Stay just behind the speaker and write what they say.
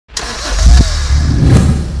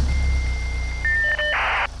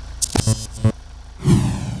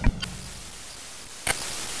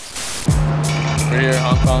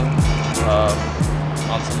hung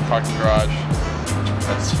on some parking garage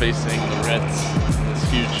that's facing the Ritz. This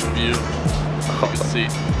huge view. You can see,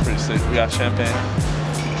 pretty sick. We got champagne.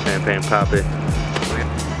 Champagne poppy.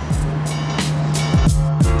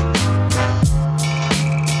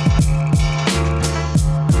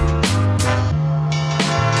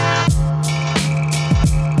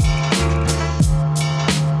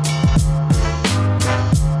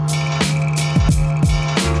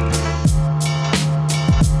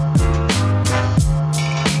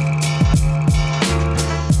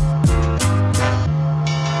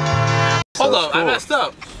 Hold on, cool. I messed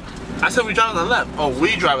up. I said we drive on the left. Oh,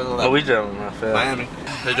 we drive on the left. Oh, we drive on the left. Yeah. Miami.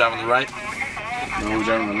 They drive on the right. No, we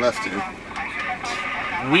drive on the left, dude.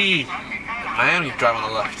 Miami drive on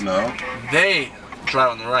the left. No. They drive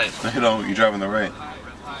on the right. No, you drive on the right.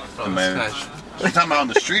 Oh, Miami. You talking about on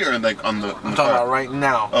the street or like on the? I'm talking about right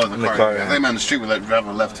now. Oh, the car. I think I'm on the street. We drive on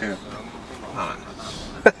the left too. Alright.